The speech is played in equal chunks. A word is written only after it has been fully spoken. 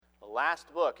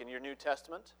last book in your New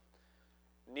Testament.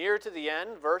 Near to the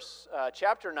end,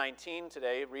 chapter 19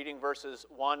 today, reading verses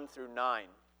 1 through 9.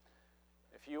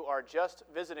 If you are just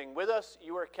visiting with us,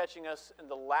 you are catching us in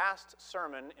the last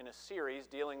sermon in a series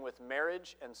dealing with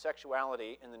marriage and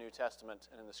sexuality in the New Testament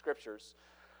and in the Scriptures.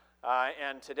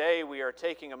 And today we are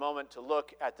taking a moment to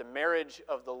look at the marriage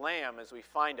of the Lamb as we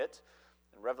find it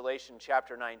in Revelation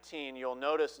chapter 19. You'll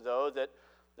notice, though, that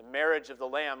the marriage of the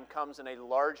Lamb comes in a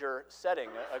larger setting,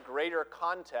 a greater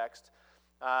context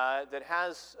that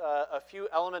has a few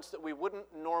elements that we wouldn't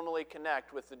normally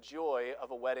connect with the joy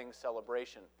of a wedding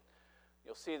celebration.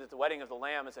 You'll see that the wedding of the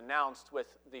Lamb is announced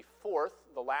with the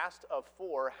last of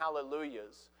four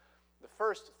hallelujahs. The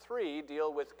first three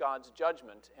deal with God's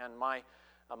judgment, and my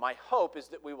hope is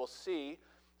that we will see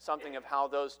something of how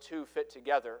those two fit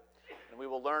together, and we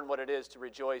will learn what it is to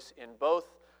rejoice in both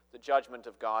the judgment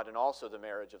of God and also the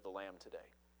marriage of the Lamb today.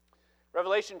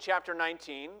 Revelation chapter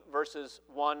 19, verses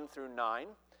 1 through 9.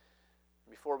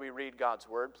 Before we read God's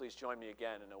word, please join me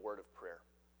again in a word of prayer.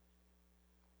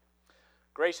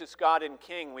 Gracious God and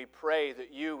King, we pray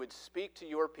that you would speak to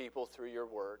your people through your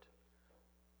word.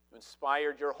 You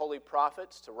inspired your holy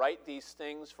prophets to write these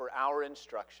things for our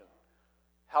instruction.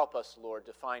 Help us, Lord,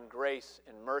 to find grace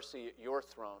and mercy at your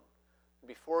throne.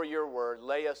 Before your word,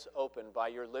 lay us open by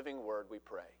your living word, we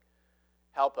pray.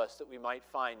 Help us that we might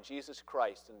find Jesus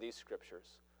Christ in these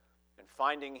scriptures, and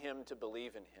finding him to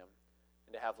believe in him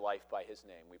and to have life by his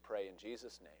name. We pray in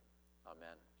Jesus' name.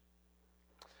 Amen.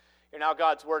 Here now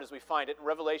God's word as we find it in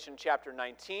Revelation chapter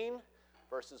 19,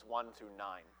 verses 1 through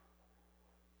 9.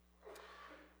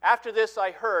 After this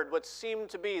I heard what seemed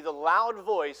to be the loud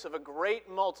voice of a great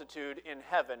multitude in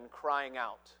heaven crying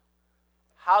out,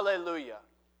 Hallelujah!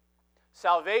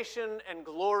 Salvation and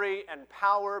glory and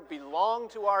power belong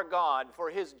to our God, for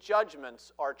his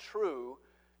judgments are true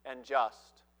and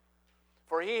just.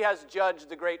 For he has judged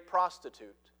the great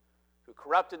prostitute, who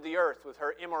corrupted the earth with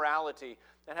her immorality,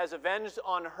 and has avenged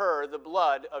on her the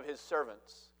blood of his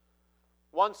servants.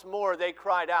 Once more they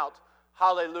cried out,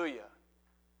 Hallelujah!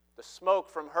 The smoke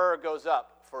from her goes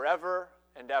up forever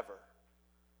and ever.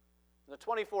 And the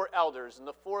 24 elders and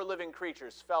the 4 living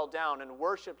creatures fell down and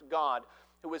worshipped God,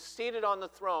 who was seated on the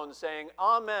throne, saying,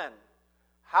 Amen,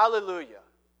 Hallelujah.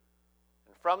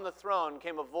 And from the throne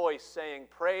came a voice saying,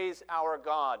 Praise our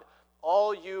God,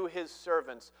 all you his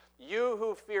servants, you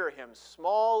who fear him,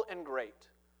 small and great.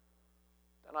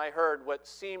 Then I heard what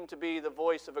seemed to be the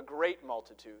voice of a great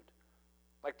multitude,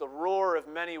 like the roar of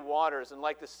many waters and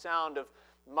like the sound of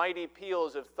mighty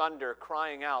peals of thunder,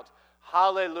 crying out,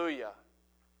 Hallelujah!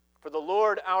 For the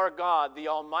Lord our God, the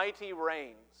Almighty,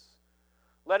 reigns.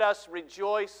 Let us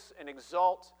rejoice and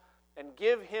exult and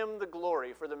give him the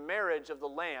glory, for the marriage of the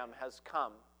Lamb has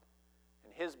come,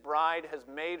 and his bride has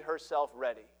made herself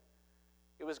ready.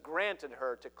 It was granted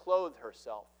her to clothe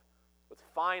herself with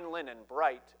fine linen,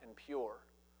 bright and pure.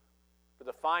 For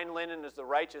the fine linen is the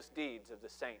righteous deeds of the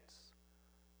saints.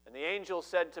 And the angel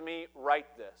said to me,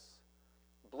 Write this,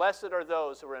 Blessed are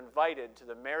those who are invited to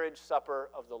the marriage supper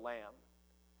of the Lamb.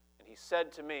 And he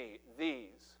said to me,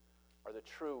 These are the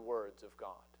true words of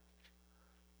God.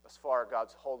 Thus far,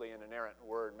 God's holy and inerrant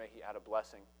word, may he add a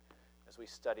blessing as we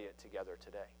study it together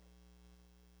today.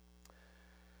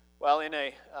 Well, in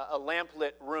a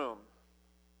lamplit room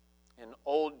in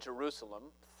Old Jerusalem,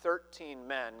 13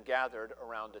 men gathered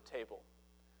around a table.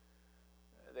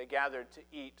 They gathered to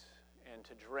eat and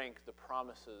to drink the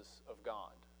promises of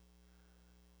God.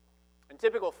 In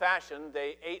typical fashion,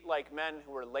 they ate like men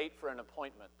who were late for an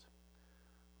appointment.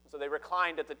 So they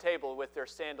reclined at the table with their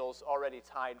sandals already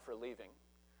tied for leaving.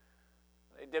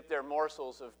 They dipped their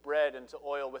morsels of bread into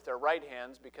oil with their right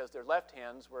hands because their left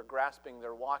hands were grasping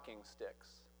their walking sticks.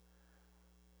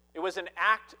 It was an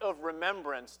act of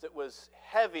remembrance that was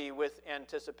heavy with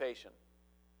anticipation.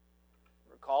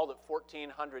 Recall that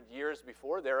 1,400 years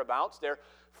before, thereabouts, their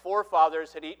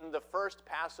forefathers had eaten the first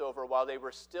Passover while they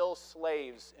were still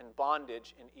slaves in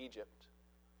bondage in Egypt.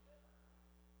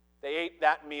 They ate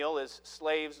that meal as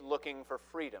slaves looking for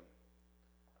freedom.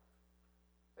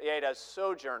 They ate as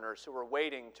sojourners who were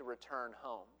waiting to return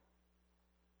home.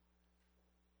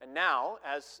 And now,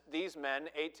 as these men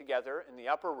ate together in the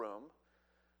upper room,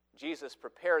 Jesus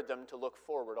prepared them to look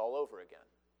forward all over again.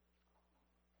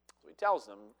 So he tells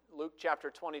them, Luke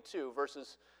chapter 22,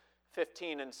 verses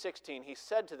 15 and 16, he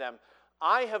said to them,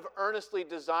 I have earnestly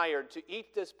desired to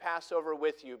eat this Passover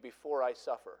with you before I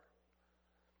suffer.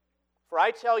 For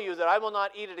I tell you that I will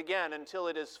not eat it again until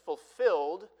it is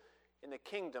fulfilled in the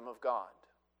kingdom of God.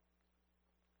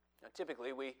 Now,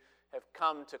 typically, we have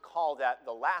come to call that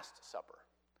the Last Supper.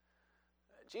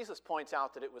 Jesus points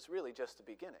out that it was really just the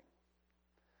beginning.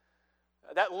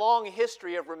 That long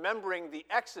history of remembering the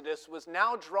Exodus was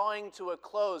now drawing to a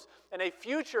close, and a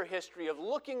future history of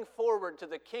looking forward to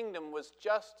the kingdom was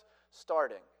just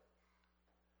starting.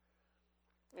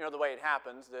 You know the way it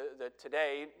happens, that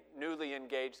today newly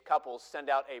engaged couples send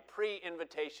out a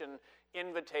pre-invitation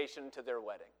invitation to their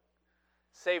wedding.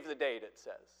 Save the date, it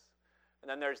says. And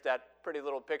then there's that pretty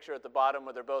little picture at the bottom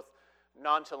where they're both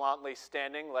nonchalantly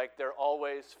standing like they're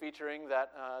always featuring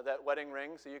that wedding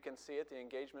ring, so you can see it, the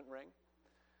engagement ring.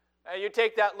 You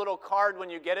take that little card when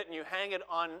you get it and you hang it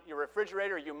on your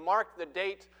refrigerator. You mark the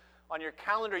date on your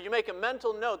calendar. You make a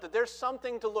mental note that there's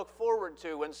something to look forward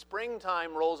to when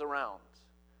springtime rolls around.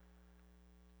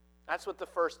 That's what the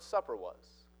First Supper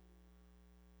was.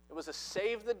 It was a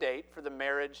save the date for the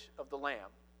marriage of the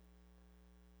Lamb.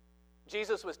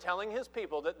 Jesus was telling his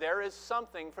people that there is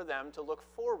something for them to look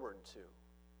forward to.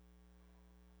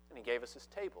 And he gave us his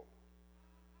table.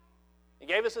 He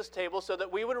gave us his table so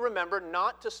that we would remember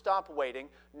not to stop waiting,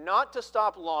 not to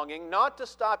stop longing, not to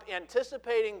stop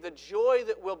anticipating the joy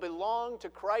that will belong to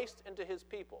Christ and to his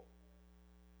people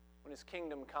when his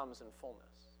kingdom comes in fullness.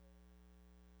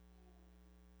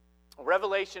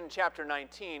 Revelation chapter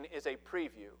 19 is a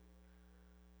preview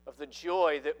of the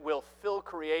joy that will fill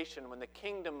creation when the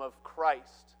kingdom of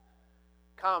Christ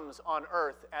comes on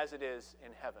earth as it is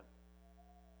in heaven.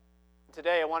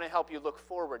 Today, I want to help you look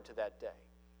forward to that day.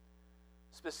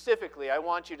 Specifically, I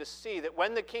want you to see that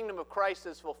when the kingdom of Christ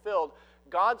is fulfilled,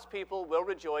 God's people will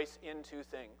rejoice in two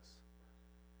things.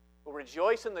 We'll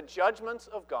rejoice in the judgments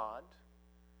of God,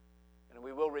 and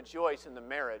we will rejoice in the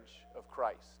marriage of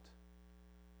Christ.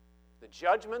 The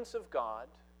judgments of God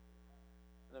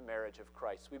and the marriage of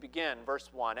Christ. We begin,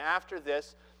 verse 1. After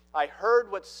this, I heard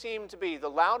what seemed to be the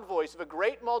loud voice of a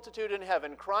great multitude in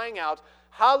heaven crying out,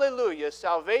 Hallelujah!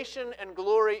 Salvation and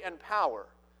glory and power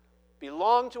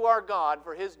belong to our God,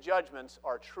 for his judgments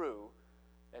are true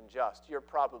and just. You're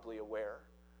probably aware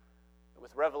that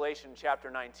with Revelation chapter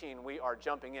 19, we are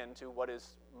jumping into what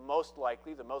is most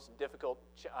likely the most difficult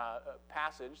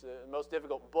passage, the most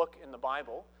difficult book in the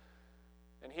Bible.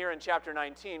 And here in chapter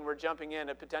 19, we're jumping in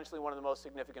at potentially one of the most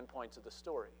significant points of the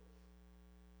story.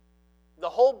 The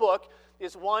whole book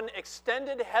is one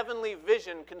extended heavenly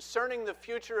vision concerning the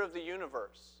future of the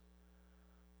universe.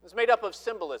 It's made up of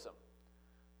symbolism.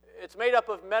 It's made up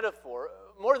of metaphor.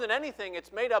 More than anything,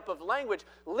 it's made up of language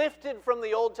lifted from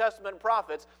the Old Testament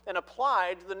prophets and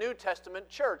applied to the New Testament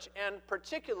church. And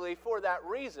particularly for that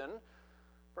reason,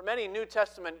 for many New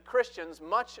Testament Christians,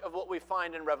 much of what we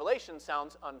find in Revelation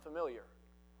sounds unfamiliar.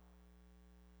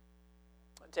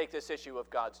 Take this issue of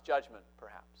God's judgment,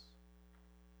 perhaps.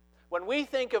 When we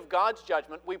think of God's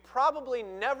judgment, we probably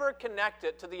never connect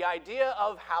it to the idea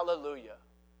of hallelujah.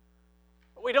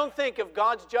 We don't think of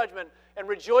God's judgment and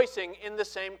rejoicing in the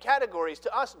same categories.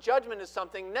 To us, judgment is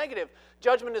something negative.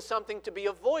 Judgment is something to be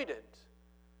avoided.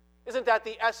 Isn't that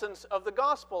the essence of the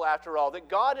gospel, after all? That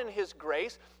God in his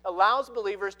grace allows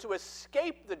believers to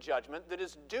escape the judgment that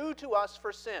is due to us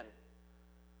for sin.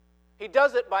 He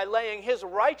does it by laying his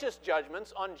righteous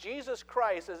judgments on Jesus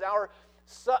Christ as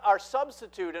our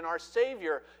substitute and our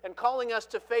Savior, and calling us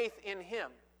to faith in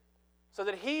him, so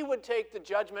that he would take the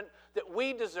judgment that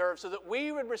we deserve, so that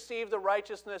we would receive the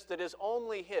righteousness that is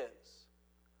only his.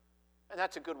 And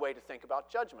that's a good way to think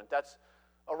about judgment. That's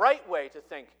a right way to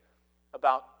think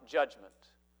about judgment.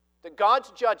 That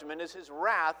God's judgment is his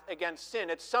wrath against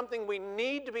sin. It's something we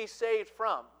need to be saved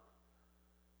from.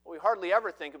 We hardly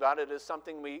ever think about it as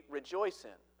something we rejoice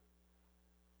in.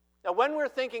 Now, when we're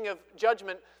thinking of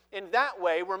judgment in that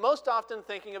way, we're most often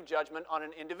thinking of judgment on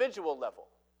an individual level.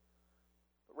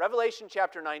 Revelation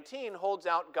chapter 19 holds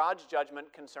out God's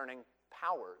judgment concerning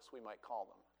powers, we might call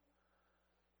them,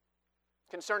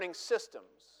 concerning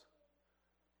systems,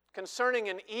 concerning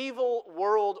an evil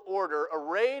world order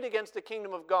arrayed against the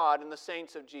kingdom of God and the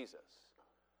saints of Jesus.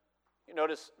 You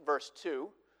notice verse 2.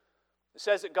 It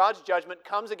says that God's judgment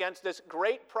comes against this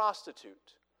great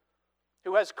prostitute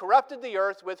who has corrupted the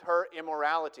earth with her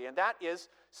immorality. And that is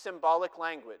symbolic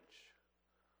language.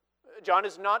 John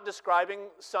is not describing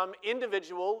some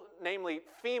individual, namely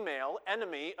female,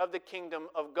 enemy of the kingdom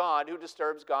of God who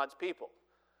disturbs God's people.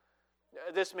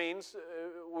 This means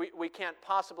we can't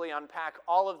possibly unpack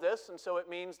all of this, and so it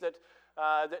means that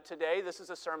today this is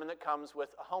a sermon that comes with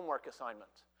a homework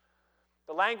assignment.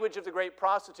 The language of the great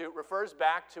prostitute refers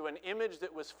back to an image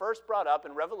that was first brought up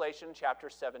in Revelation chapter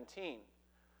 17.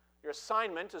 Your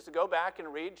assignment is to go back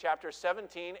and read chapters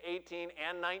 17, 18,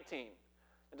 and 19,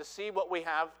 and to see what we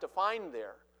have to find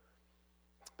there.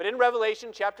 But in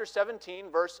Revelation chapter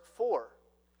 17, verse 4,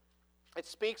 it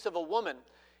speaks of a woman.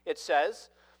 It says,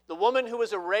 The woman who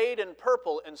was arrayed in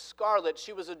purple and scarlet,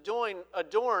 she was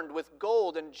adorned with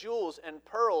gold and jewels and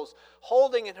pearls,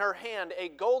 holding in her hand a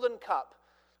golden cup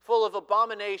full of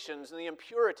abominations and the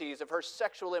impurities of her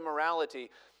sexual immorality.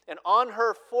 And on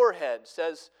her forehead,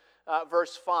 says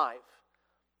verse 5,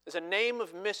 is a name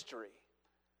of mystery,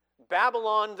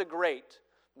 Babylon the Great,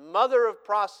 mother of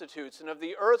prostitutes and of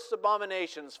the earth's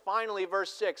abominations. Finally,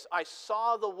 verse 6, I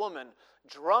saw the woman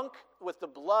drunk with the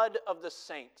blood of the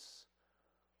saints,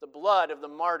 the blood of the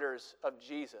martyrs of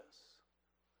Jesus.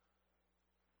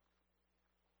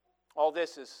 All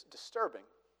this is disturbing.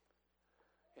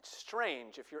 It's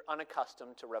strange if you're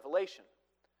unaccustomed to revelation.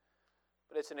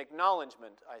 But it's an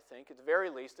acknowledgement, I think, at the very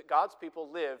least, that God's people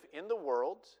live in the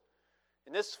world,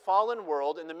 in this fallen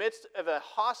world, in the midst of a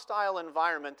hostile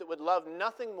environment that would love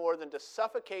nothing more than to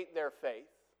suffocate their faith,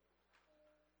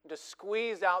 and to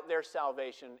squeeze out their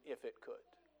salvation if it could.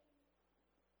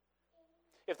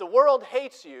 If the world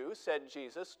hates you, said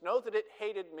Jesus, know that it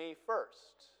hated me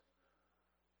first.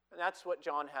 And that's what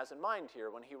John has in mind here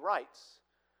when he writes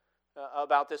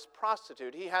about this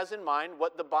prostitute. He has in mind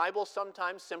what the Bible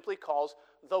sometimes simply calls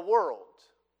the world.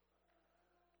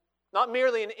 Not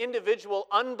merely an individual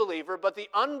unbeliever, but the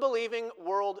unbelieving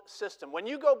world system. When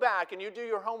you go back and you do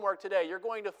your homework today, you're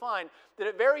going to find that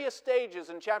at various stages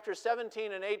in chapters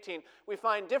 17 and 18, we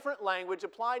find different language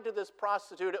applied to this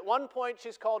prostitute. At one point,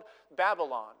 she's called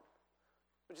Babylon,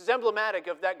 which is emblematic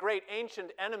of that great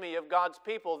ancient enemy of God's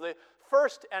people, the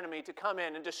first enemy to come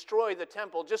in and destroy the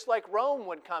temple, just like Rome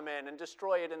would come in and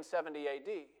destroy it in 70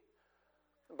 AD.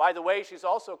 By the way, she's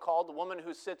also called the woman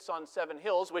who sits on 7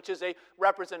 hills, which is a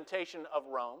representation of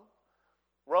Rome.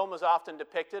 Rome is often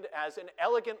depicted as an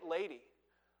elegant lady,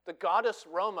 the goddess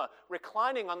Roma,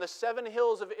 reclining on the 7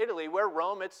 hills of Italy where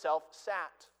Rome itself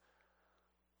sat.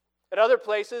 At other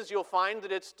places, you'll find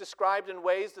that it's described in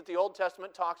ways that the Old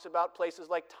Testament talks about places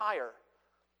like Tyre,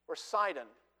 or Sidon,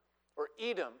 or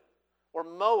Edom, or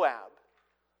Moab.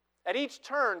 At each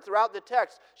turn throughout the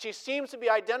text, she seems to be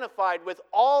identified with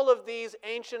all of these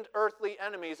ancient earthly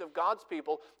enemies of God's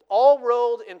people, all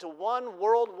rolled into one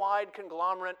worldwide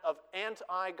conglomerate of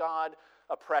anti-God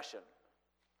oppression.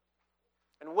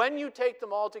 And when you take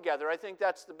them all together, I think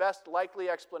that's the best likely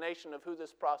explanation of who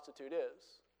this prostitute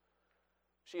is.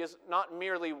 She is not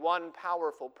merely one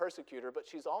powerful persecutor, but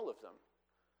she's all of them.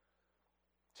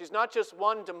 She's not just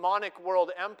one demonic world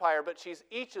empire, but she's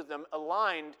each of them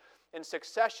aligned in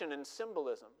succession and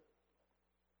symbolism.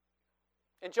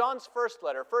 In John's first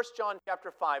letter, 1 John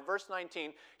chapter 5, verse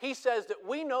 19, he says that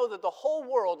we know that the whole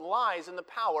world lies in the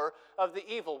power of the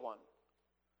evil one.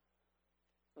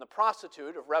 And the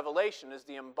prostitute of Revelation is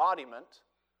the embodiment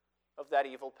of that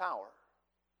evil power.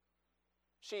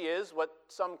 She is what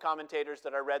some commentators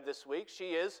that I read this week,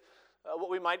 she is what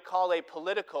we might call a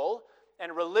political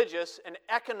and religious and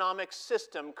economic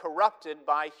system corrupted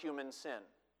by human sin.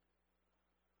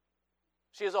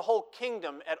 She is a whole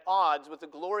kingdom at odds with the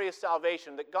glorious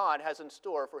salvation that God has in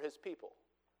store for his people.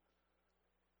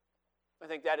 I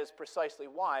think that is precisely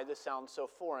why this sounds so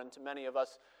foreign to many of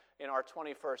us in our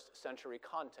 21st century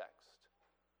context.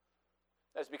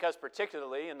 That's because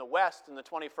particularly in the West in the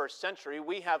 21st century,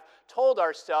 we have told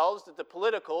ourselves that the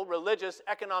political, religious,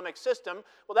 economic system,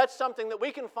 well, that's something that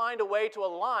we can find a way to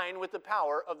align with the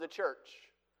power of the church.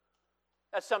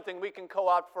 That's something we can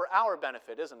co-opt for our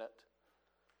benefit, isn't it?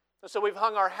 And so we've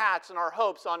hung our hats and our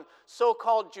hopes on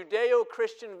so-called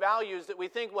Judeo-Christian values that we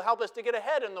think will help us to get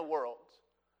ahead in the world.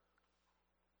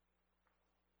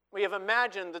 We have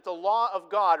imagined that the law of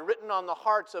God written on the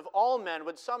hearts of all men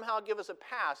would somehow give us a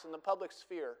pass in the public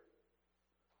sphere.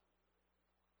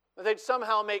 That they'd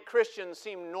somehow make Christians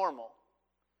seem normal.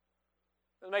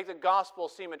 They'd make the gospel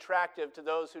seem attractive to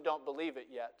those who don't believe it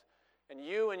yet. And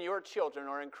you and your children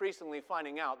are increasingly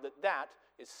finding out that that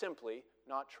is simply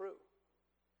not true.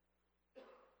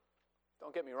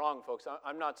 Don't get me wrong, folks.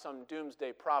 I'm not some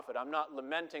doomsday prophet. I'm not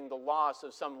lamenting the loss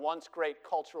of some once great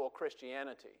cultural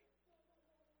Christianity.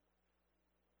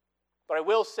 But I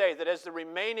will say that as the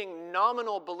remaining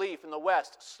nominal belief in the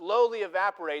West slowly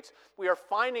evaporates, we are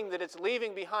finding that it's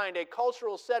leaving behind a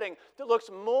cultural setting that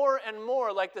looks more and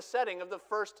more like the setting of the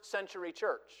first century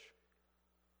church.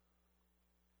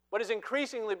 What is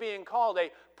increasingly being called a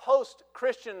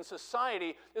post-Christian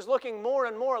society is looking more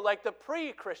and more like the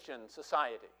pre-Christian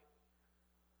society.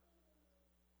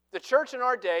 The church in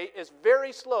our day is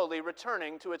very slowly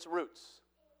returning to its roots.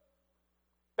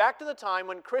 Back to the time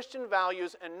when Christian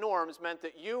values and norms meant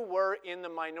that you were in the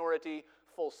minority,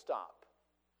 full stop.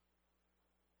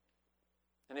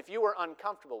 And if you were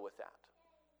uncomfortable with that,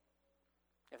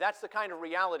 If that's the kind of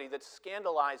reality that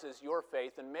scandalizes your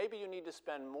faith, then maybe you need to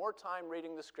spend more time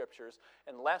reading the Scriptures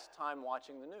and less time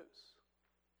watching the news.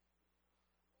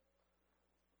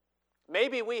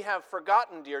 Maybe we have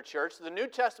forgotten, dear church, the New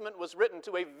Testament was written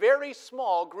to a very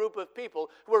small group of people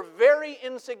who were very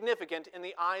insignificant in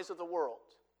the eyes of the world.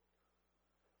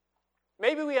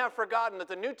 Maybe we have forgotten that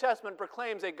the New Testament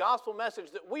proclaims a gospel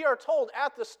message that we are told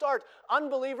at the start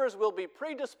unbelievers will be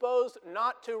predisposed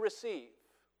not to receive.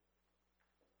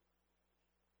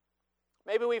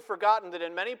 Maybe we've forgotten that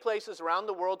in many places around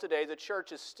the world today, the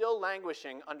church is still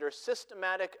languishing under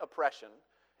systematic oppression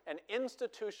and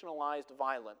institutionalized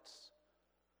violence.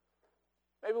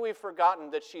 Maybe we've forgotten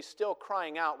that she's still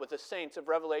crying out with the saints of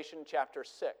Revelation chapter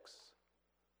 6,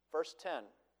 verse 10.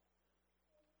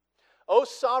 O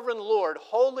sovereign Lord,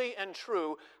 holy and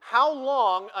true, how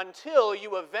long until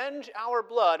you avenge our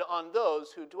blood on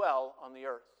those who dwell on the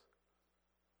earth?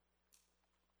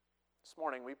 This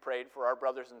morning we prayed for our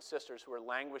brothers and sisters who are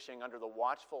languishing under the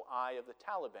watchful eye of the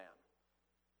Taliban.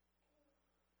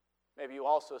 Maybe you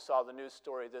also saw the news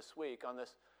story this week. On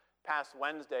this past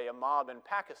Wednesday, a mob in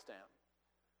Pakistan,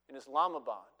 in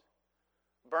Islamabad,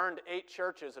 burned 8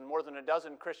 churches and more than a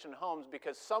dozen Christian homes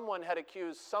because someone had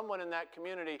accused someone in that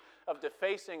community of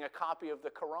defacing a copy of the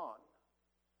Quran.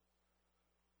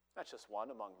 That's just one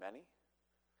among many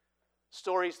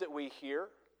stories that we hear.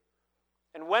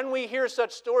 And when we hear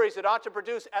such stories, it ought to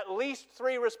produce at least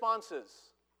 3 responses.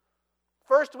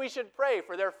 First, we should pray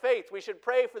for their faith. We should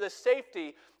pray for the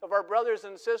safety of our brothers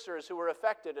and sisters who were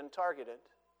affected and targeted.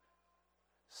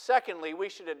 Secondly, we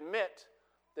should admit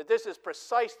that this is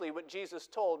precisely what Jesus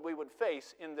told we would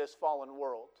face in this fallen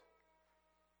world.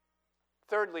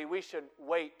 Thirdly, we should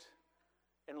wait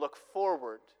and look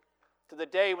forward to the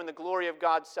day when the glory of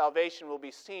God's salvation will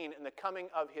be seen in the coming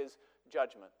of His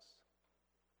judgments.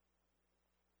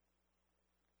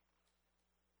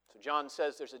 So John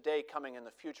says there's a day coming in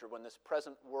the future when this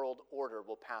present world order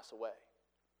will pass away.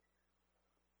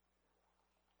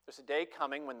 There's a day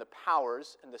coming when the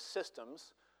powers and the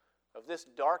systems of this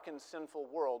dark and sinful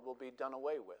world will be done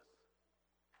away with.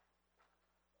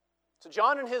 So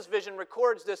John in his vision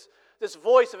records this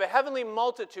voice of a heavenly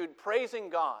multitude praising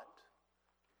God.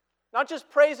 Not just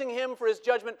praising Him for His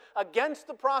judgment against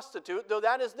the prostitute, though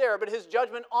that is there, but His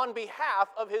judgment on behalf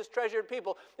of His treasured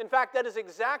people. In fact, that is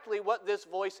exactly what this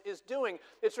voice is doing.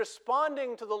 It's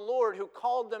responding to the Lord who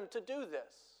called them to do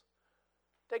this.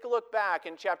 Take a look back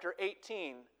in chapter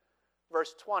 18,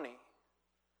 verse 20.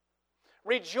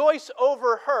 Rejoice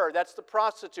over her, that's the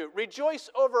prostitute. Rejoice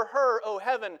over her, O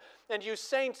heaven, and you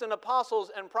saints and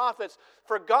apostles and prophets,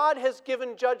 for God has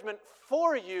given judgment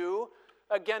for you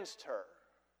against her.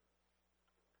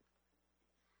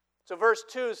 So verse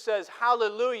 2 says,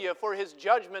 Hallelujah, for His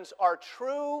judgments are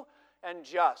true and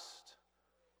just.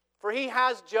 For He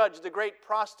has judged the great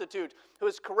prostitute who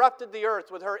has corrupted the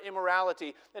earth with her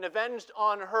immorality and avenged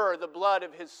on her the blood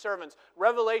of His servants.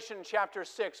 Revelation chapter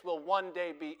 6 will one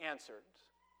day be answered.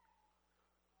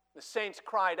 The saints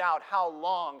cried out, How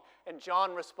long? And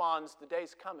John responds, The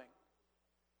day's coming.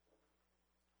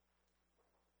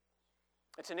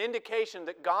 It's an indication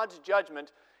that God's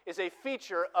judgment is a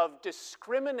feature of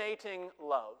discriminating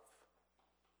love.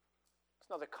 It's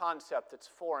another concept that's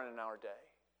foreign in our day.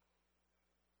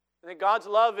 I think God's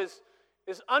love is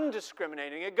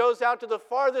undiscriminating. It goes out to the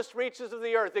farthest reaches of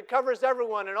the earth. It covers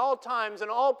everyone in all times, in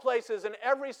all places, in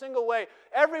every single way.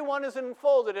 Everyone is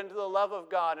enfolded into the love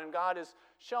of God, and God is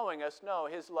showing us, no,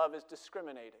 His love is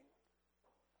discriminating.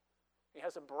 He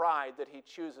has a bride that He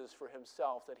chooses for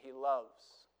Himself, that He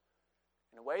loves,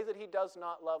 in a way that He does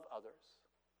not love others.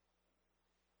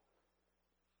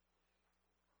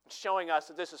 It's showing us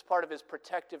that this is part of His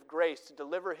protective grace to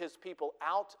deliver His people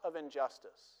out of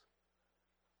injustice.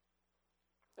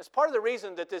 It's part of the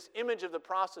reason that this image of the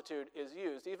prostitute is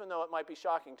used, even though it might be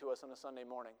shocking to us on a Sunday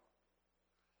morning.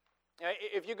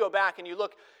 If you go back and you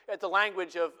look at the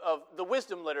language of the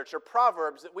wisdom literature,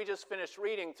 Proverbs, that we just finished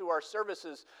reading through our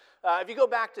services, if you go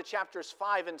back to chapters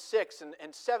 5 and 6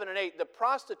 and 7 and 8, the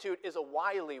prostitute is a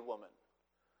wily woman.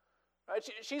 Right?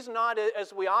 She's not,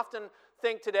 as we often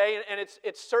think today, and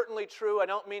it's certainly true, I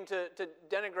don't mean to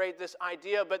denigrate this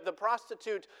idea, but the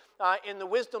prostitute in the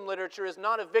wisdom literature is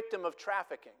not a victim of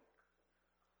trafficking.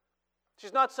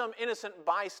 She's not some innocent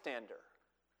bystander.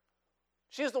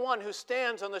 She's the one who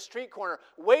stands on the street corner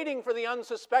waiting for the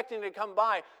unsuspecting to come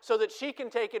by so that she can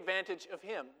take advantage of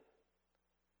him.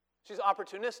 She's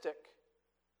opportunistic.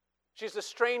 She's a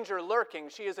stranger lurking.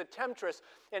 She is a temptress,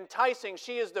 enticing.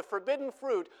 She is the forbidden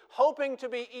fruit, hoping to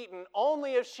be eaten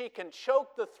only if she can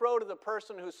choke the throat of the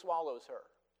person who swallows her.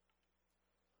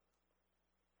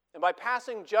 And by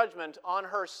passing judgment on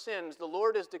her sins, the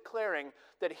Lord is declaring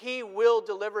that he will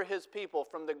deliver his people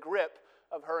from the grip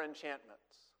of her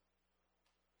enchantments.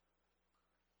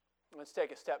 Let's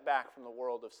take a step back from the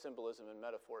world of symbolism and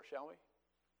metaphor, shall we?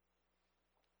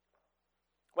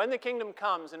 When the kingdom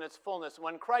comes in its fullness,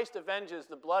 when Christ avenges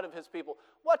the blood of his people,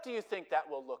 what do you think that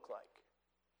will look like?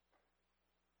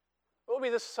 What will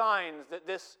be the signs that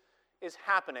this is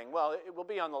happening? Well, it will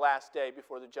be on the last day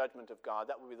before the judgment of God.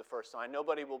 That will be the first sign.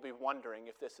 Nobody will be wondering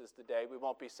if this is the day. We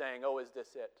won't be saying, oh, is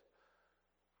this it?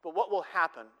 But what will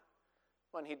happen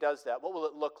when he does that? What will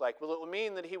it look like? Will it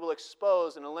mean that he will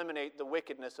expose and eliminate the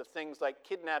wickedness of things like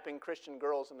kidnapping Christian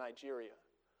girls in Nigeria,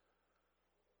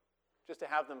 just to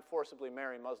have them forcibly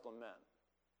marry Muslim men?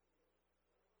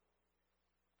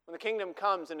 When the kingdom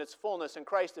comes in its fullness and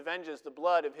Christ avenges the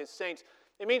blood of his saints,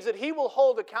 it means that he will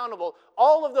hold accountable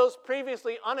all of those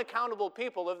previously unaccountable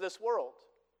people of this world.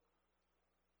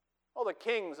 All the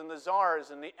kings and the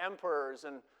czars and the emperors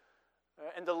and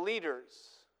the leaders.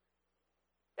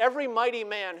 Every mighty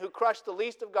man who crushed the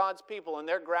least of God's people in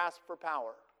their grasp for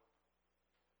power.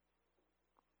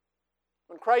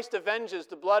 When Christ avenges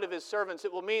the blood of his servants,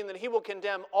 it will mean that he will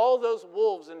condemn all those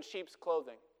wolves in sheep's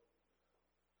clothing.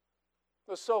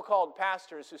 Those so-called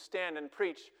pastors who stand and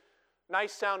preach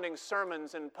nice-sounding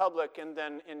sermons in public and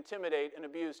then intimidate and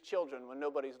abuse children when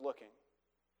nobody's looking.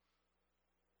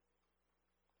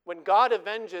 When God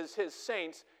avenges his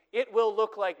saints, it will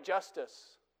look like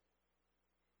justice.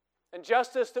 And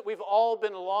justice that we've all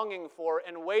been longing for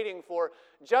and waiting for.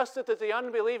 Justice that the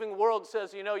unbelieving world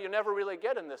says, you never really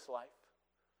get in this life.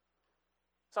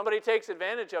 Somebody takes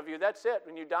advantage of you, that's it.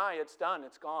 When you die, it's done,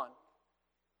 it's gone.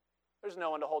 There's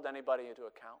no one to hold anybody into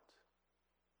account.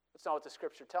 That's not what the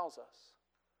Scripture tells us.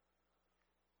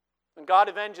 When God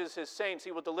avenges his saints,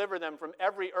 he will deliver them from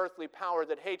every earthly power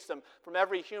that hates them, from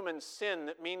every human sin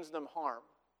that means them harm.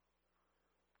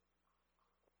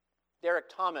 Derek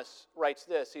Thomas writes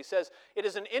this. He says, "It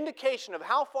is an indication of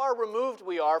how far removed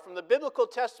we are from the biblical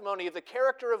testimony of the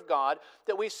character of God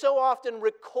that we so often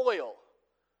recoil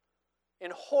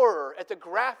in horror at the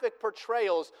graphic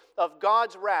portrayals of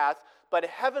God's wrath, but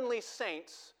heavenly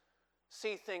saints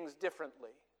see things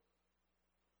differently."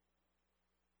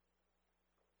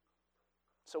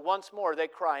 So once more they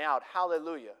cry out,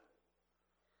 "Hallelujah."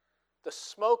 The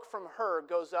smoke from her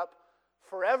goes up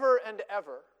forever and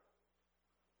ever.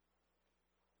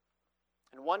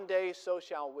 And one day so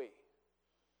shall we.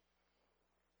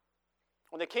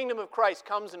 When the kingdom of Christ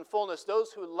comes in fullness,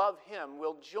 those who love him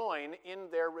will join in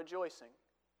their rejoicing.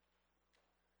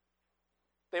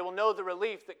 They will know the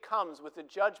relief that comes with the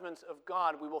judgments of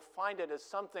God. We will find it as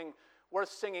something worth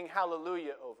singing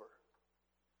hallelujah over.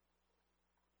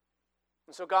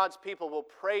 And so God's people will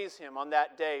praise him on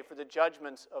that day for the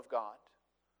judgments of God.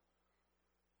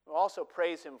 We'll also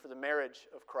praise him for the marriage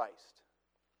of Christ.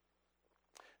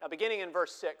 Now, beginning in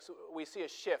verse 6, we see a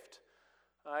shift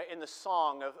in the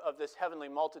song of this heavenly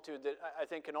multitude that I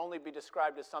think can only be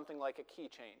described as something like a key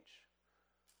change.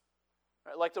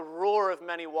 Right? Like the roar of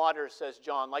many waters, says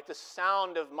John, like the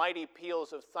sound of mighty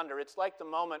peals of thunder. It's like the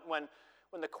moment when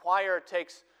the choir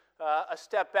takes a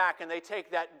step back and they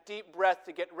take that deep breath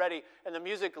to get ready, and the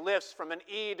music lifts from an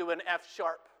E to an F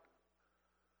sharp.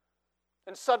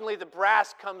 And suddenly the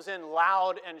brass comes in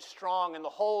loud and strong, and the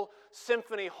whole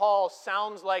symphony hall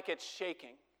sounds like it's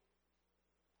shaking.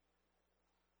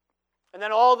 And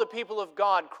then all the people of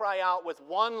God cry out with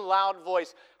one loud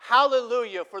voice,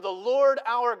 "Hallelujah, for the Lord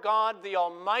our God, the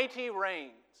Almighty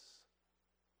reigns."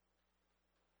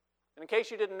 And in case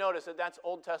you didn't notice it, that's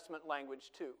Old Testament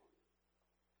language too.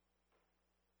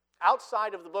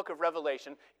 Outside of the book of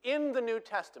Revelation, in the New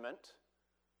Testament,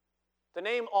 the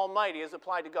name Almighty is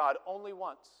applied to God only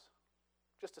once,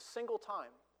 just a single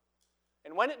time.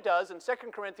 And when it does, in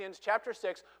 2 Corinthians chapter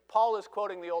 6, Paul is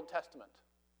quoting the Old Testament.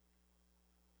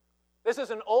 This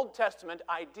is an Old Testament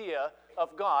idea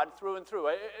of God through and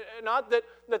through. Not that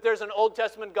there's an Old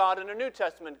Testament God and a New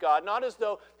Testament God. Not as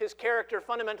though his character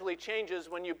fundamentally changes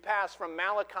when you pass from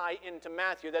Malachi into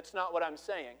Matthew. That's not what I'm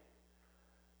saying.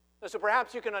 So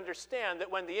perhaps you can understand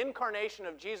that when the incarnation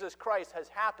of Jesus Christ has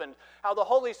happened, how the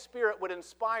Holy Spirit would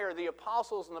inspire the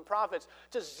apostles and the prophets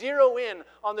to zero in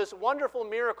on this wonderful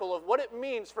miracle of what it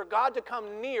means for God to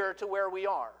come near to where we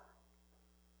are.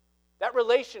 That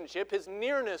relationship, his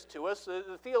nearness to us,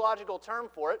 the theological term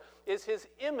for it, is his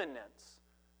immanence.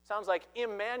 Sounds like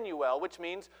Emmanuel, which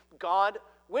means God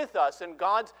with us, and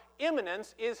God's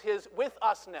immanence is his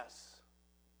with-usness.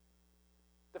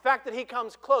 The fact that he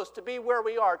comes close to be where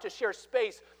we are, to share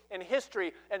space and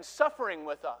history and suffering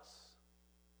with us.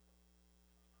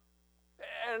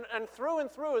 And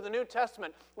through the New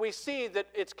Testament, we see that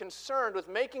it's concerned with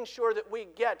making sure that we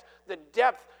get the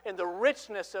depth and the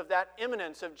richness of that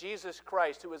immanence of Jesus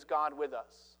Christ, who is God with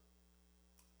us.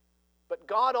 But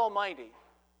God Almighty,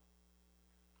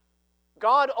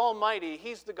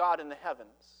 He's the God in the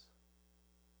heavens.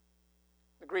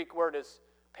 The Greek word is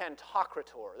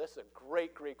Pantocrator. This is a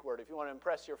great Greek word if you want to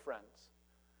impress your friends.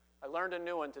 I learned a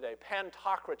new one today.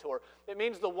 Pantocrator. It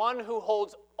means the one who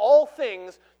holds all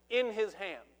things in his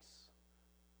hands.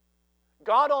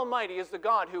 God Almighty is the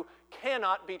God who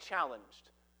cannot be challenged,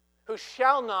 who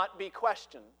shall not be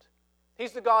questioned.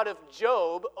 He's the God of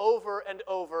Job over and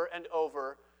over and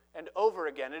over and over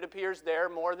again. It appears there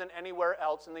more than anywhere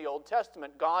else in the Old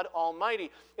Testament. God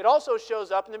Almighty. It also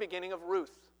shows up in the beginning of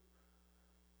Ruth.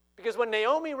 Because when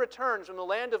Naomi returns from the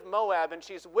land of Moab and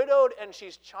she's widowed and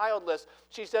she's childless,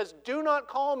 she says, "Do not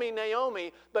call me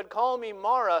Naomi, but call me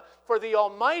Mara, for the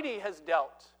Almighty has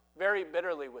dealt very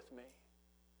bitterly with me."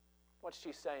 What's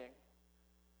she saying?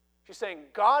 She's saying,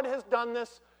 God has done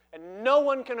this and no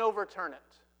one can overturn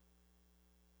it.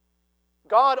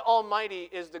 God Almighty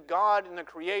is the God and the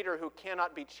Creator who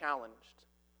cannot be challenged.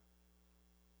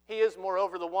 He is,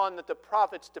 moreover, the one that the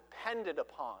prophets depended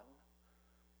upon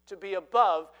to be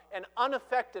above and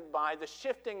unaffected by the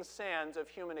shifting sands of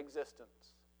human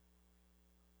existence.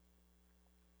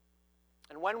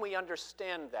 And when we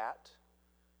understand that,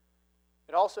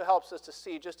 it also helps us to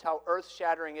see just how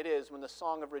earth-shattering it is when the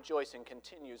song of rejoicing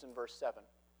continues in verse 7.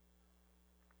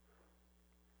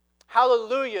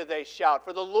 Hallelujah, they shout,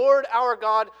 for the Lord our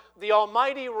God, the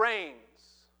Almighty, reigns.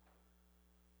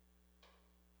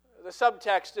 The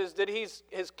subtext is that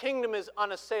His kingdom is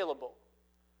unassailable.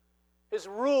 His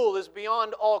rule is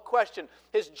beyond all question.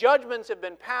 His judgments have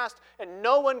been passed, and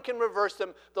no one can reverse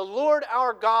them. The Lord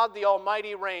our God, the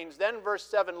Almighty, reigns. Then verse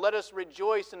 7, let us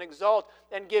rejoice and exult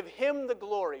and give Him the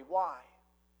glory. Why?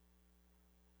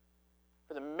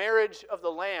 For the marriage of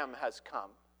the Lamb has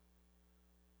come,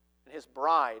 and His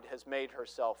bride has made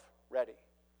herself ready.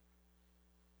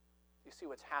 You see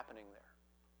what's happening there?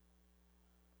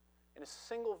 In a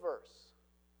single verse,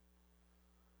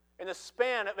 in the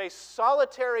span of a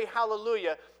solitary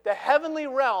hallelujah, the heavenly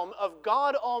realm of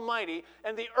God Almighty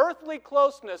and the earthly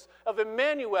closeness of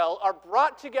Emmanuel are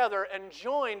brought together and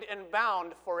joined and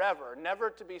bound forever,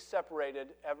 never to be separated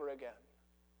ever again.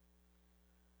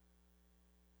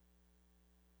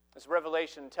 As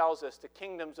Revelation tells us, the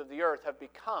kingdoms of the earth have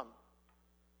become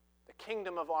the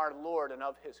kingdom of our Lord and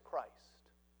of His Christ.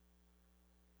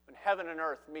 When heaven and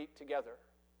earth meet together.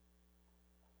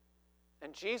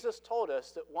 And Jesus told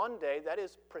us that one day that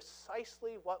is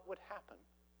precisely what would happen.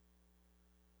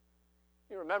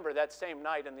 You remember that same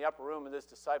night in the upper room with His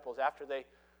disciples, after they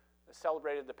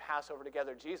celebrated the Passover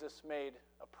together, Jesus made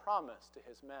a promise to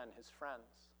His men, His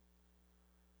friends.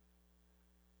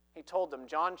 He told them,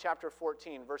 John chapter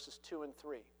 14, verses 2 and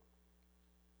 3.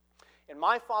 In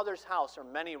my Father's house are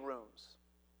many rooms.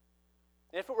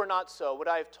 And if it were not so, would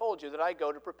I have told you that I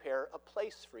go to prepare a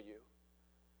place for you?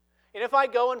 And if I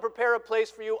go and prepare a place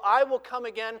for you, I will come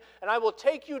again, and I will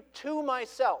take you to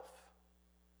myself.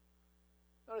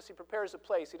 Notice He prepares a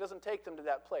place. He doesn't take them to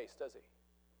that place, does He?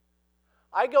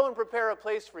 I go and prepare a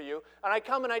place for you, and I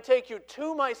come and I take you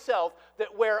to myself,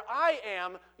 that where I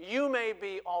am, you may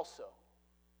be also.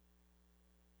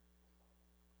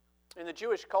 In the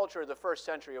Jewish culture of the first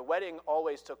century, a wedding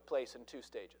always took place in two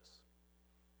stages.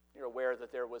 You're aware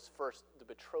that there was first the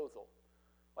betrothal,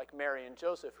 like Mary and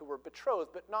Joseph, who were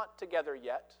betrothed but not together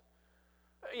yet.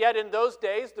 Yet in those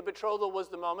days, the betrothal was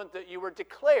the moment that you were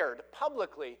declared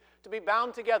publicly to be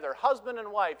bound together, husband and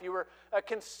wife. You were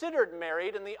considered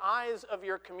married in the eyes of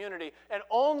your community, and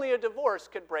only a divorce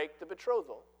could break the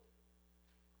betrothal.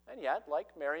 And yet,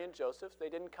 like Mary and Joseph, they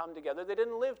didn't come together, they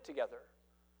didn't live together,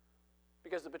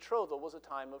 because the betrothal was a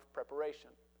time of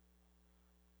preparation.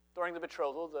 During the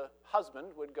betrothal, the husband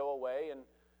would go away and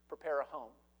prepare a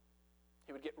home.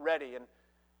 He would get ready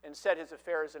and set his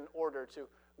affairs in order to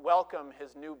welcome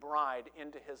his new bride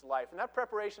into his life. And that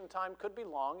preparation time could be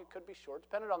long, it could be short,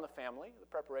 depending on the family, the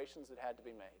preparations that had to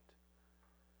be made.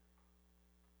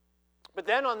 But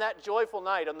then on that joyful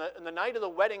night, on the night of the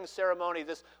wedding ceremony,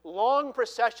 this long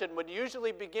procession would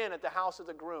usually begin at the house of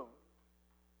the groom.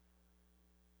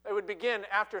 They would begin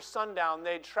after sundown.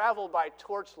 They'd travel by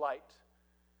torchlight.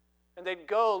 And they'd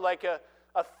go like a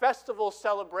festival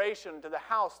celebration to the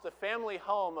house, the family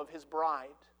home of his bride.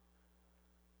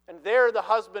 And there the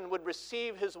husband would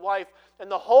receive his wife, and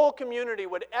the whole community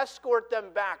would escort them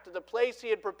back to the place he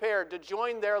had prepared to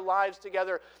join their lives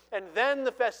together. And then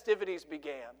the festivities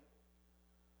began.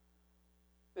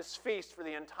 This feast for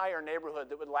the entire neighborhood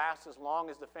that would last as long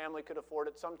as the family could afford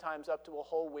it, sometimes up to a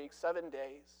whole week, 7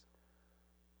 days.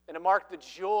 And it marked the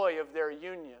joy of their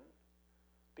union,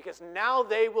 because now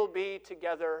they will be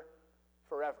together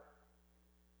forever.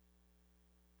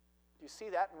 Do you see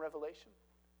that in Revelation?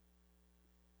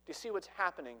 Do you see what's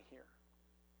happening here?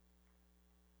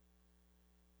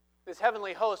 This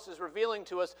heavenly host is revealing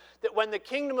to us that when the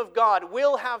kingdom of God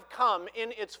will have come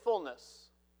in its fullness,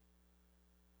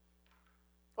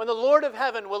 when the Lord of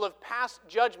heaven will have passed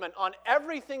judgment on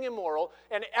everything immoral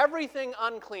and everything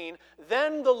unclean,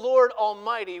 then the Lord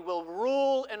Almighty will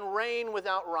rule and reign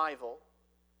without rival.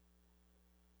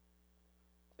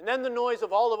 And then the noise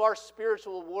of all of our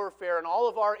spiritual warfare and all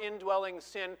of our indwelling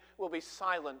sin will be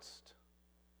silenced.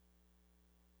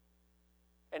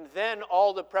 And then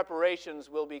all the preparations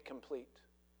will be complete.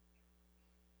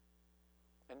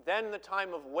 And then the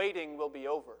time of waiting will be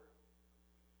over.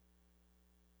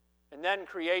 And then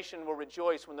creation will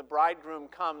rejoice when the bridegroom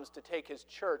comes to take his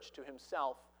church to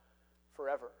himself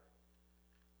forever.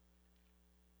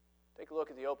 Take a look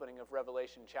at the opening of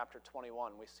Revelation chapter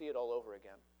 21. We see it all over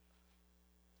again.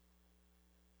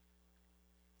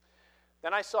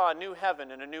 Then I saw a new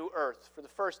heaven and a new earth, for the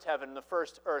first heaven and the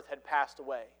first earth had passed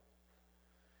away.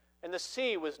 And the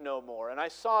sea was no more. And I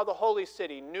saw the holy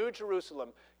city, New Jerusalem,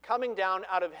 coming down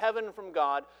out of heaven from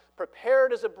God,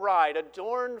 prepared as a bride,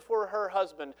 adorned for her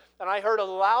husband. And I heard a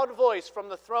loud voice from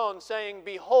the throne saying,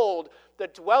 "Behold, the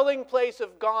dwelling place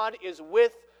of God is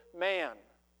with man.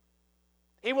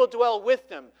 He will dwell with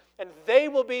them, and they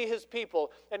will be his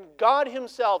people, and God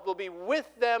himself will be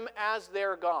with them as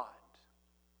their God."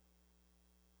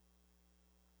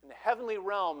 In the heavenly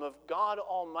realm of God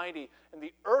Almighty and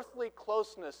the earthly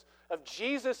closeness of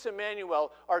Jesus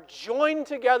Emmanuel are joined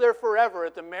together forever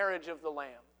at the marriage of the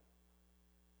Lamb.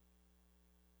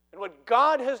 And what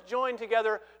God has joined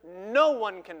together, no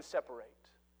one can separate.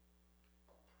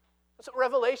 That's what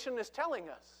Revelation is telling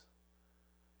us.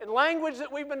 In language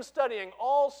that we've been studying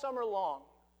all summer long.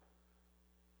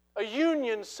 A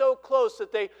union so close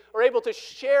that they are able to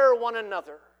share one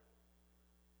another.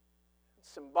 It's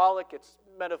symbolic, it's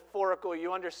metaphorical,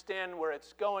 you understand where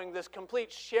it's going. This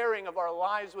complete sharing of our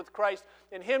lives with Christ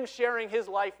and Him sharing His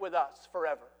life with us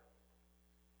forever.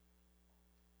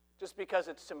 Just because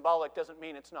it's symbolic doesn't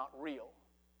mean it's not real.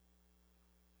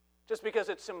 Just because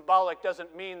it's symbolic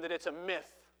doesn't mean that it's a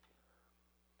myth.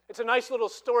 It's a nice little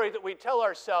story that we tell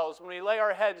ourselves when we lay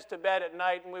our heads to bed at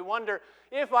night and we wonder,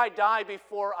 if I die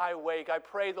before I wake, I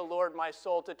pray the Lord my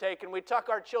soul to take. And we tuck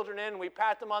our children in, we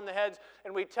pat them on the heads,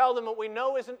 and we tell them what we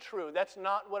know isn't true. That's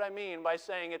not what I mean by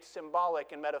saying it's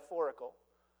symbolic and metaphorical.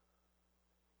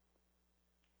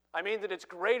 I mean that it's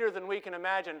greater than we can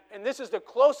imagine, and this is the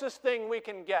closest thing we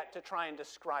can get to try and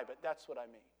describe it. That's what I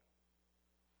mean.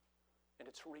 And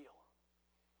it's real.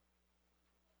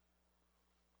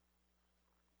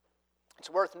 It's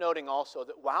worth noting also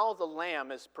that while the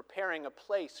Lamb is preparing a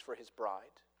place for his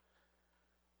bride,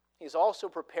 he's also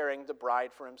preparing the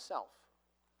bride for himself.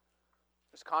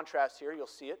 There's a contrast here. You'll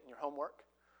see it in your homework.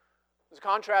 There's a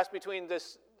contrast between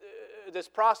this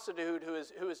prostitute who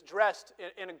is dressed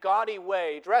in a gaudy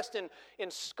way, dressed in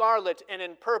scarlet and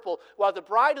in purple, while the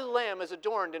bride of the Lamb is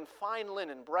adorned in fine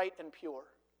linen, bright and pure.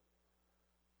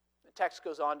 The text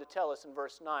goes on to tell us in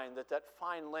verse 9 that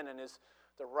fine linen is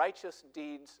the righteous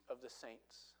deeds of the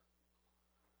saints.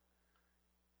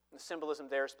 And the symbolism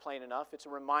there is plain enough. It's a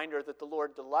reminder that the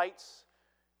Lord delights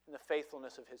in the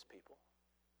faithfulness of his people.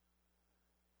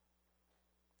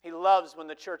 He loves when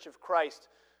the church of Christ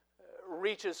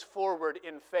reaches forward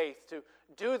in faith to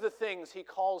do the things he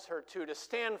calls her to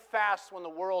stand fast when the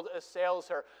world assails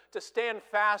her, to stand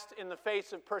fast in the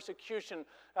face of persecution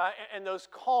and those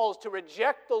calls to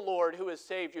reject the Lord who has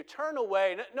saved you. Turn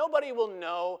away. Nobody will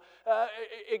know.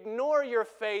 Ignore your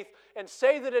faith and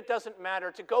say that it doesn't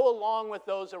matter, to go along with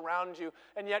those around you.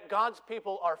 And yet God's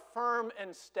people are firm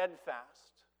and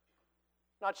steadfast,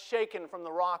 not shaken from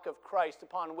the rock of Christ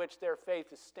upon which their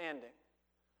faith is standing.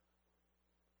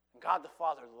 God the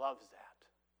Father loves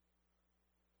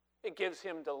that. It gives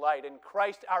him delight, and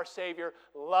Christ our Savior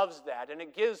loves that, and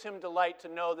it gives him delight to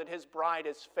know that his bride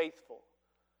is faithful.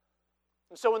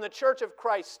 And so when the church of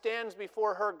Christ stands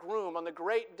before her groom on the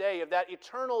great day of that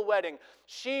eternal wedding,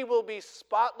 she will be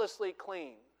spotlessly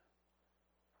clean.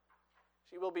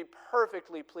 She will be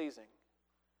perfectly pleasing.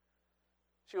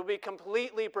 She will be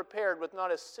completely prepared with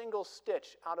not a single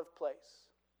stitch out of place.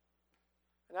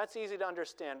 And that's easy to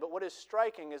understand, but what is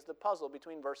striking is the puzzle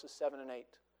between verses 7 and 8.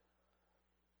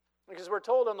 Because we're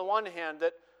told on the one hand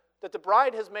that the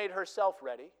bride has made herself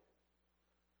ready.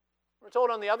 We're told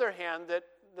on the other hand that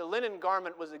the linen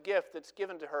garment was a gift that's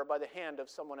given to her by the hand of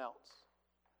someone else.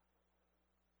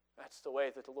 That's the way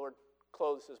that the Lord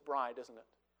clothes his bride, isn't it?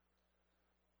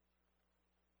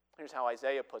 Here's how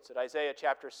Isaiah puts it. Isaiah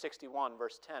chapter 61,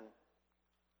 verse 10.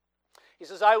 He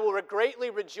says, I will greatly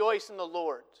rejoice in the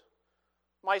Lord.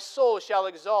 My soul shall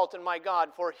exult in my God,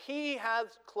 for he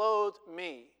hath clothed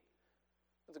me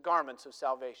with the garments of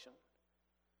salvation.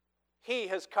 He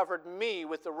has covered me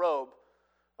with the robe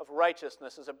of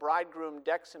righteousness, as a bridegroom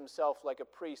decks himself like a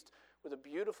priest with a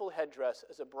beautiful headdress,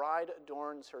 as a bride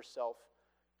adorns herself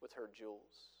with her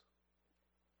jewels.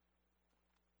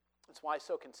 That's why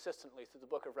so consistently through the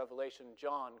book of Revelation,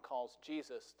 John calls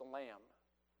Jesus the Lamb.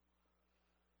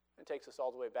 It takes us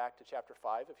all the way back to chapter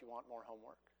 5 if you want more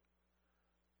homework.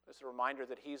 It's a reminder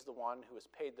that he's the one who has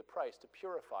paid the price to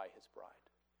purify his bride.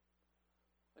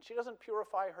 And she doesn't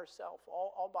purify herself,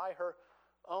 all by her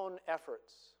own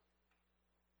efforts.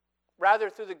 Rather,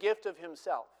 through the gift of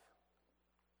himself.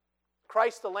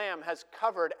 Christ the Lamb has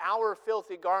covered our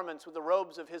filthy garments with the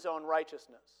robes of his own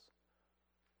righteousness.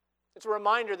 It's a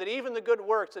reminder that even the good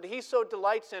works that he so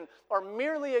delights in are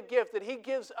merely a gift that he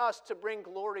gives us to bring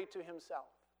glory to himself.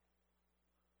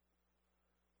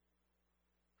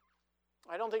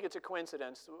 I don't think it's a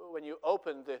coincidence when you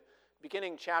open the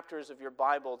beginning chapters of your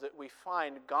Bible that we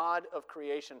find God of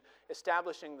creation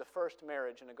establishing the first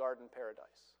marriage in a garden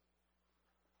paradise.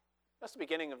 That's the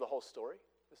beginning of the whole story,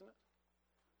 isn't it?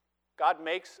 God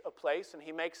makes a place and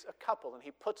he makes a couple and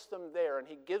he puts them there and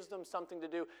he gives them something to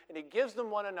do and he gives them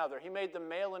one another. He made them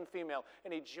male and female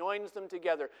and he joins them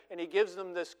together and he gives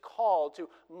them this call to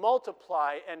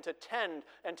multiply and to tend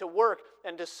and to work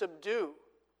and to subdue,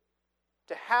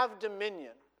 to have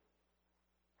dominion.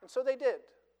 And so they did.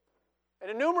 And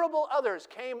innumerable others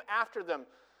came after them.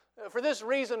 For this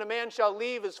reason, a man shall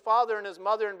leave his father and his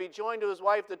mother and be joined to his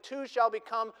wife. The two shall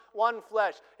become one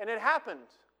flesh. And it happened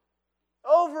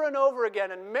over and over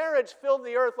again. And marriage filled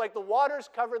the earth like the waters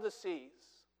cover the seas.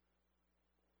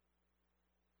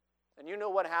 And you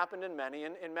know what happened in many.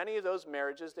 In many of those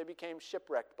marriages, they became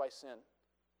shipwrecked by sin.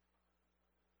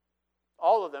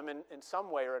 All of them, in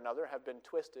some way or another, have been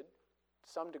twisted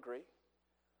to some degree.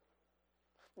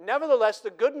 Nevertheless, the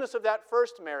goodness of that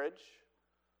first marriage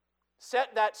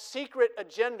set that secret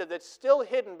agenda that's still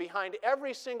hidden behind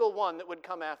every single one that would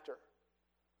come after.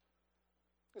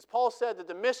 As Paul said that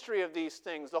the mystery of these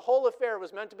things, the whole affair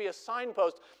was meant to be a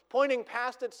signpost pointing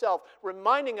past itself,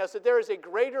 reminding us that there is a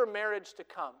greater marriage to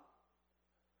come.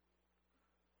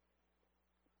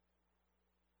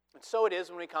 And so it is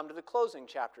when we come to the closing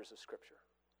chapters of Scripture.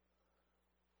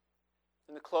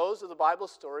 In the close of the Bible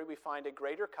story, we find a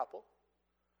greater couple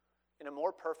in a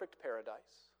more perfect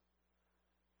paradise,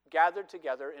 gathered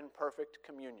together in perfect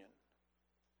communion.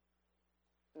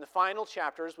 In the final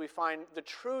chapters, we find the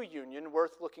true union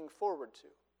worth looking forward to.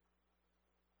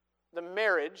 The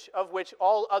marriage of which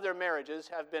all other marriages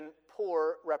have been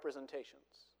poor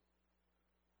representations.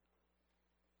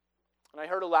 And I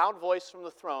heard a loud voice from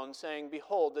the throne saying,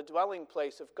 Behold, the dwelling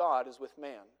place of God is with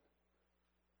man.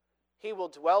 He will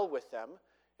dwell with them,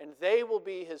 and they will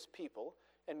be his people,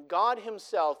 and God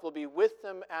himself will be with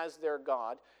them as their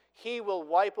God. He will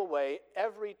wipe away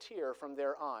every tear from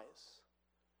their eyes.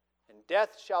 And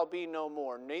death shall be no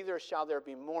more, neither shall there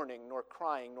be mourning, nor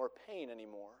crying, nor pain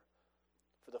anymore,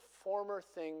 for the former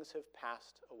things have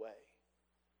passed away.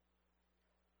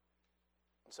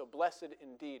 And so blessed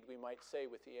indeed, we might say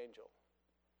with the angel,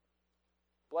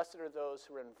 blessed are those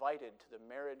who are invited to the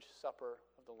marriage supper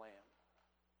of the Lamb.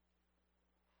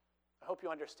 I hope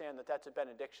you understand that that's a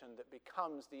benediction that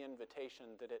becomes the invitation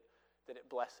that it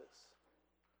blesses.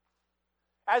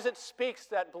 As it speaks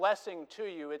that blessing to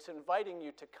you, it's inviting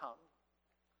you to come.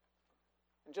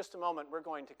 In just a moment, we're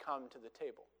going to come to the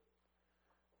table.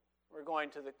 We're going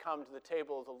to come to the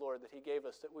table of the Lord that he gave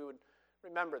us, that we would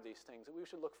remember these things, that we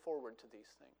should look forward to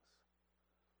these things.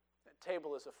 That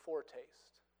table is a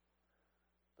foretaste.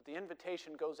 But the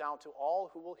invitation goes out to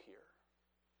all who will hear.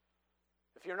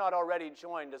 If you're not already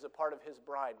joined as a part of his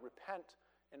bride, repent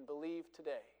and believe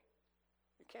today.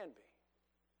 You can be.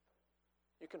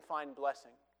 You can find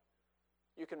blessing.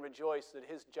 You can rejoice that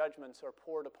his judgments are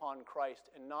poured upon Christ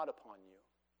and not upon you.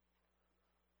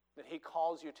 That he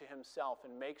calls you to himself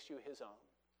and makes you his own.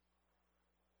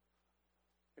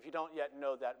 If you don't yet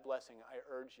know that blessing, I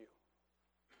urge you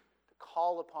to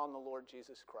call upon the Lord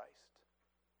Jesus Christ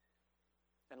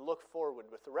and look forward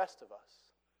with the rest of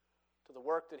us to the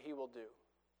work that he will do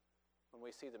when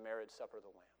we see the marriage supper of the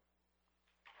Lamb.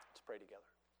 Let's pray together.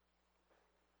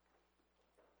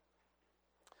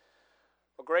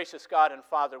 Oh, gracious God and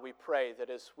Father, we pray that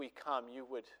as we come, you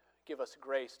would give us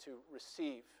grace to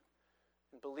receive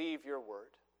and believe your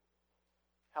word.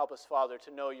 Help us, Father,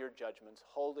 to know your judgments,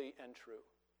 holy and true.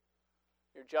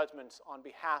 your judgments on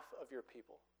behalf of your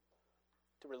people,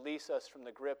 to release us from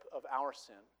the grip of our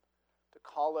sin, to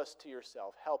call us to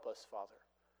yourself. Help us, Father,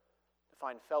 to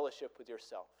find fellowship with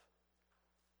yourself.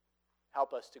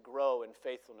 Help us to grow in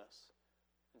faithfulness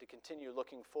and to continue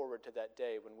looking forward to that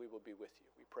day when we will be with you.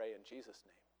 We pray in Jesus'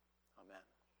 name. Amen.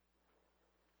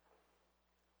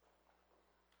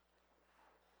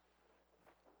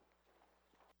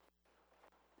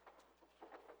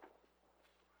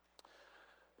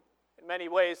 In many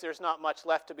ways, there's not much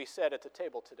left to be said at the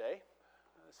table today.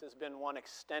 This has been one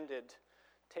extended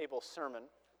table sermon.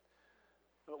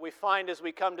 What we find as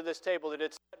we come to this table that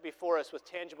it's set before us with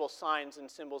tangible signs and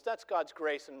symbols. That's God's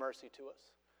grace and mercy to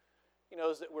us. He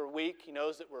knows that we're weak. He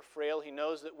knows that we're frail. He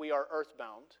knows that we are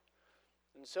earthbound.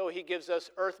 And so he gives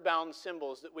us earthbound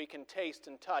symbols that we can taste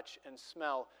and touch and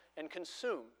smell and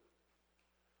consume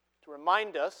to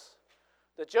remind us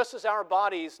that just as our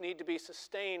bodies need to be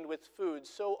sustained with food,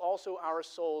 so also our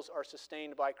souls are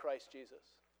sustained by Christ Jesus.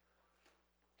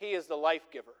 He is the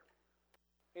life giver.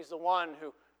 He's the one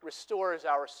who restores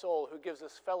our soul, who gives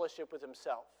us fellowship with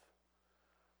himself.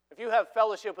 If you have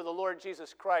fellowship with the Lord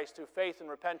Jesus Christ through faith and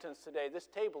repentance today, this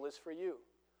table is for you.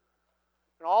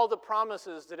 And all the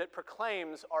promises that it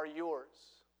proclaims are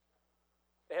yours.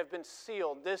 They have been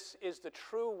sealed. This is the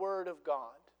true word of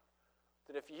God,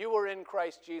 that if you are in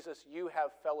Christ Jesus, you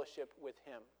have fellowship with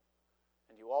him,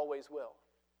 and you always will.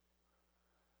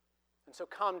 And so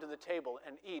come to the table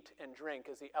and eat and drink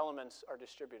as the elements are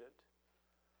distributed.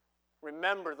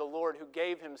 Remember the Lord who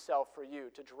gave himself for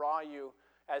you to draw you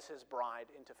as his bride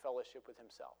into fellowship with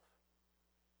himself.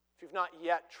 If you've not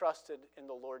yet trusted in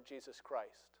the Lord Jesus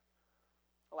Christ,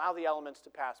 allow the elements to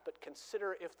pass, but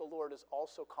consider if the Lord is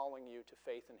also calling you to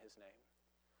faith in his name.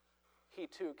 He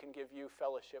too can give you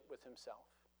fellowship with himself.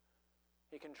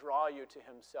 He can draw you to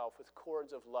himself with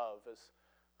cords of love, as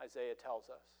Isaiah tells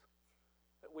us,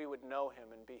 that we would know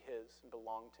him and be his and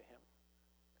belong to him.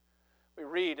 We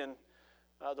read in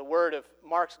the word of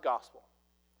Mark's gospel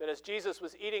that as Jesus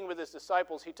was eating with his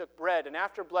disciples, he took bread, and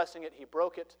after blessing it, he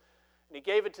broke it, and he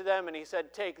gave it to them, and he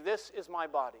said, "Take, this is my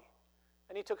body."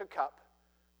 And he took a cup.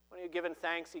 When he had given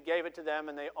thanks, he gave it to them,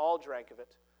 and they all drank of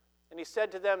it. And he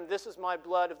said to them, "This is my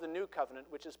blood of the new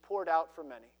covenant, which is poured out for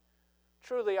many.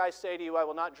 Truly I say to you, I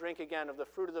will not drink again of the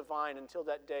fruit of the vine until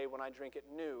that day when I drink it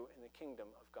new in the kingdom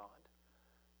of God."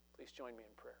 Please join me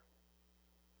in prayer.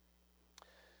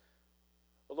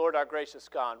 O Lord, our gracious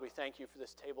God, we thank you for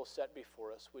this table set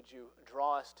before us. Would you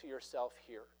draw us to yourself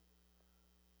here?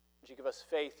 Would you give us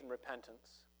faith and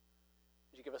repentance?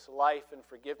 Would you give us life and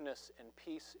forgiveness and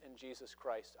peace in Jesus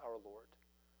Christ our Lord?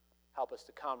 Help us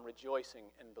to come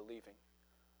rejoicing and believing.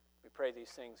 We pray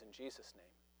these things in Jesus'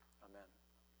 name. Amen.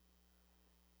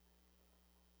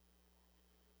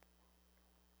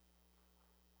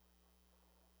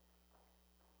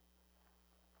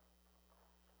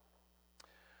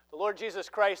 The Lord Jesus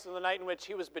Christ, on the night in which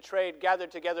he was betrayed, gathered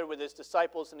together with his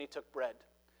disciples, and he took bread.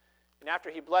 And after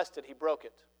he blessed it, he broke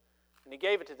it. And he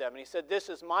gave it to them, and he said, "This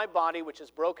is my body, which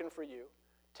is broken for you.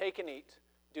 Take and eat.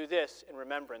 Do this in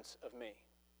remembrance of me."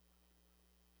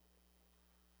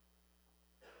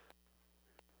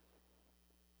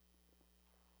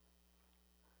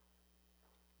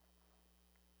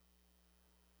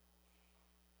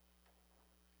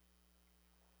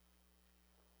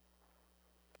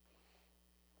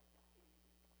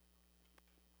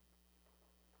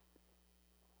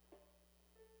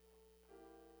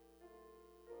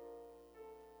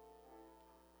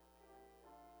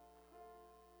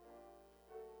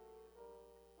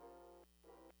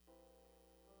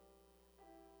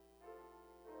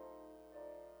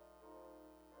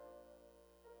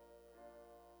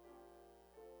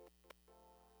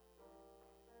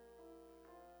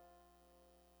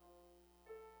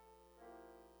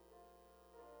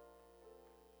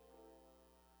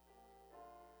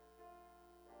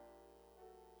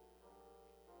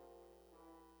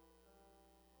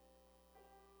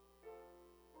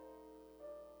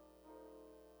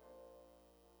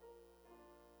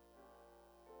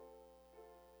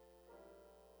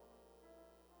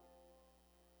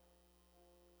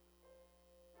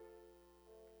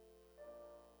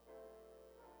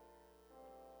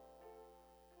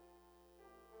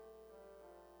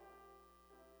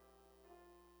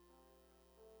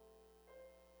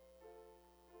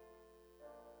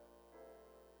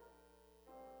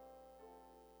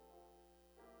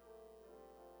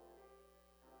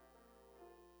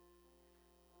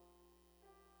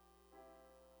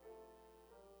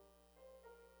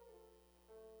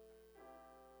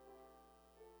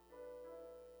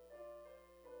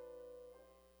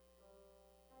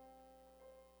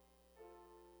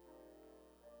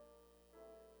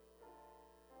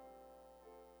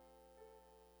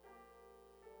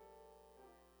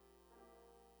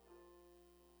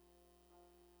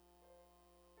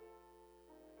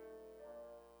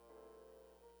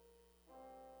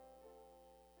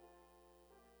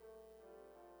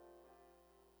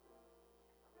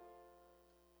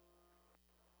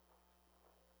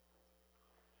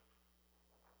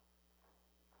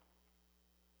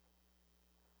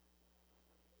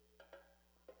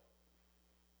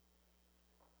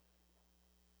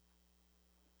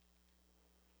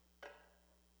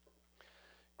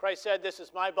 Christ said, "This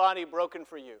is my body broken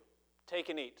for you. Take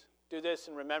and eat. Do this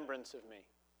in remembrance of me." In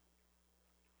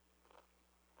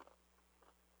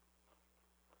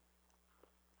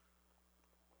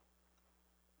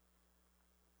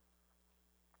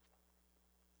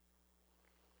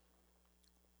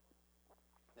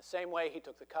the same way, he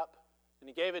took the cup, and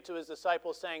he gave it to his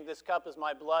disciples, saying, "This cup is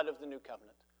my blood of the new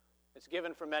covenant. It's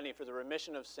given for many for the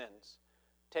remission of sins.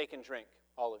 Take and drink,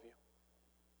 all of you."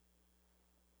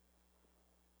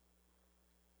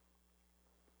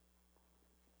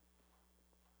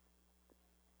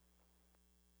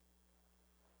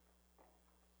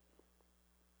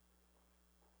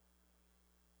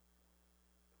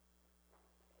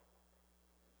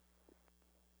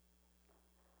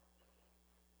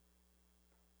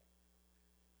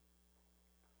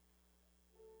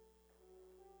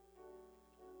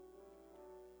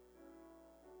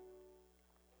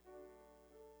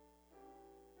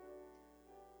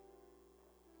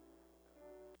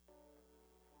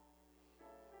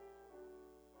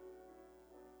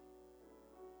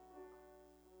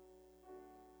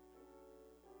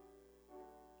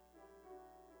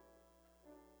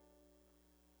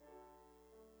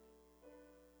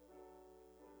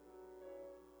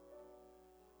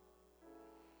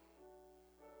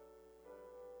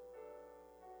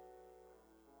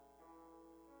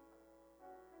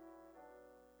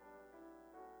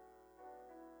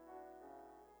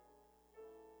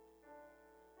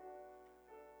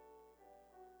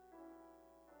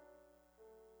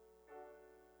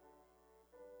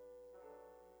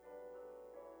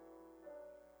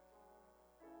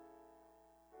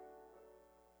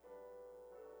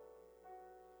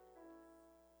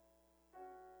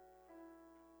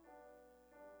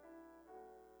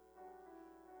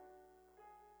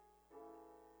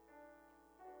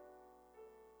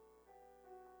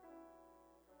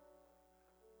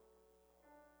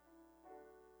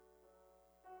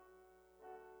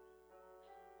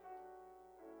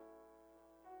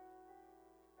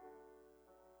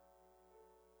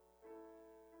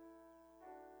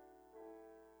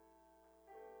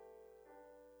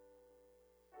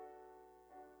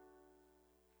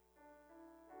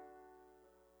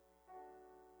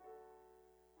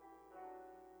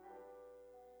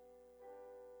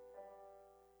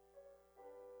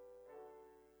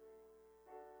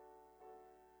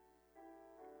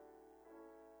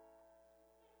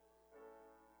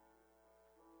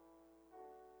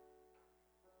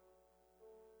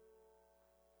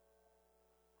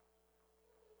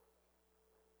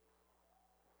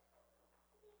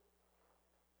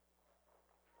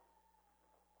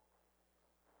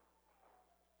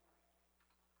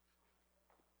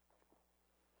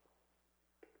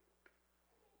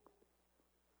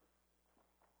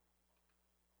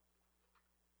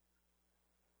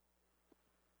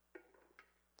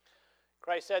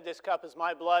 Christ said, "This cup is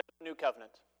my blood of the new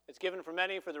covenant. It's given for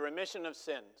many for the remission of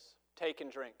sins. Take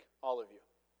and drink, all of you."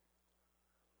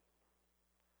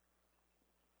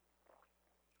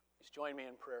 Please join me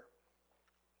in prayer.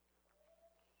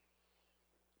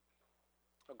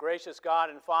 O gracious God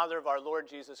and Father of our Lord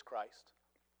Jesus Christ,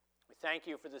 we thank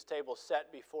you for this table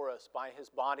set before us by his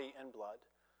body and blood.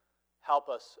 Help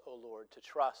us, O Lord, to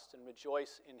trust and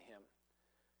rejoice in him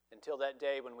until that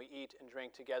day when we eat and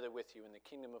drink together with you in the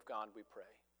kingdom of God, we pray.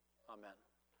 Amen.